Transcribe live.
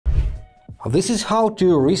This is how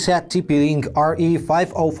to reset TP-Link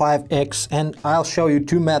RE505X, and I'll show you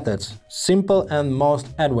two methods, simple and most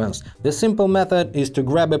advanced. The simple method is to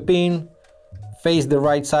grab a pin, face the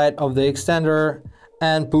right side of the extender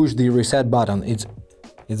and push the reset button. It's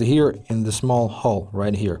here in the small hole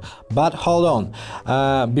right here. But hold on,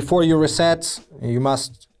 before you reset, you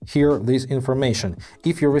must hear this information.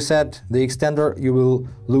 If you reset the extender, you will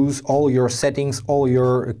lose all your settings, all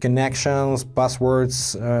your connections,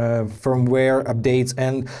 passwords, firmware updates,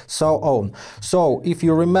 and so on. So if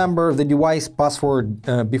you remember the device password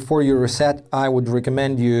before you reset, I would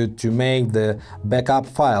recommend you to make the backup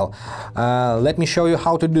file. Let me show you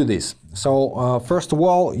how to do this. So first of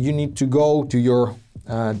all, you need to go to your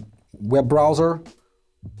web browser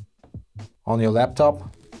on your laptop.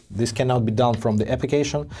 This cannot be done from the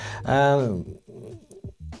application.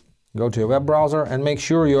 Go to a web browser and make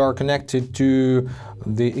sure you are connected to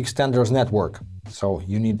the extender's network. So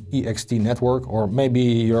you need ext network, or maybe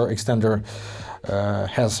your extender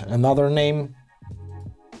has another name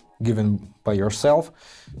given by yourself.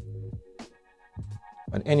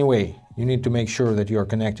 But anyway, you need to make sure that you are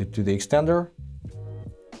connected to the extender.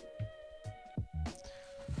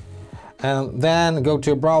 And then go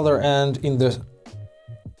to a browser and in the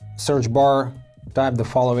search bar type the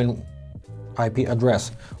following IP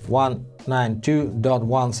address: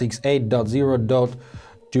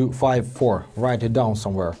 192.168.0.254. Write it down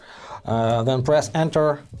somewhere. Then press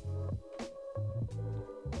enter.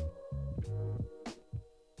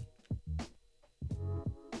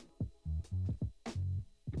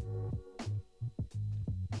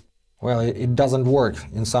 Well, it doesn't work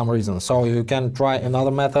in some reason, so you can try another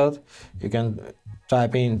method. You can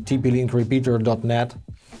type in TP-Link-Repeater.net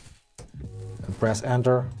and press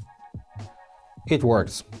enter. It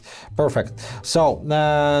works. Perfect. So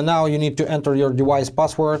now you need to enter your device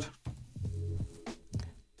password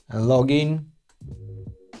and log in.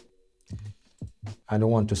 I don't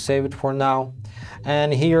want to save it for now.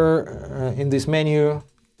 And here in this menu,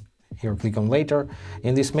 here click on later.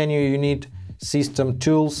 In this menu you need System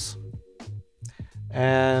Tools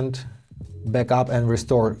and Backup and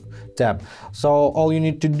Restore tab. So all you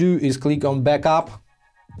need to do is click on Backup,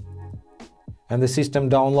 and the system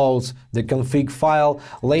downloads the config file.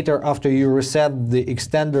 Later, after you reset the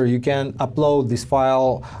extender, you can upload this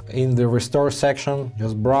file in the Restore section.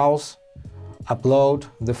 Just browse, upload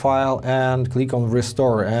the file and click on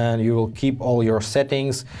Restore, and you will keep all your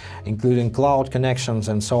settings, including cloud connections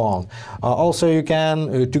and so on. Also, you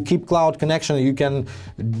can, to keep cloud connection, you can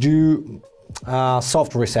do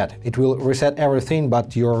soft reset. It will reset everything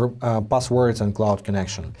but your passwords and cloud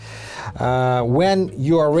connection. When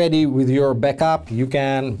you are ready with your backup, you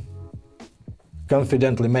can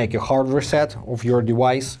confidently make a hard reset of your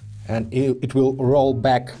device, and it will roll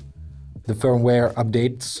back the firmware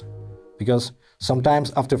updates, because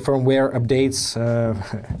sometimes after firmware updates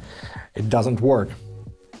it doesn't work.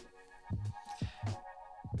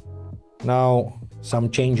 Now some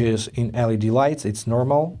changes in LED lights, it's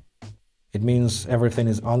normal. It means everything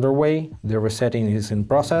is underway, the resetting is in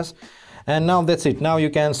process. And now that's it. Now you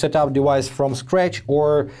can set up device from scratch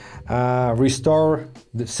or restore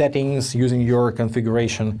the settings using your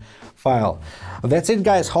configuration file. That's it,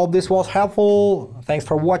 guys. Hope this was helpful. Thanks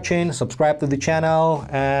for watching. Subscribe to the channel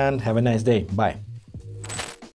and have a nice day. Bye.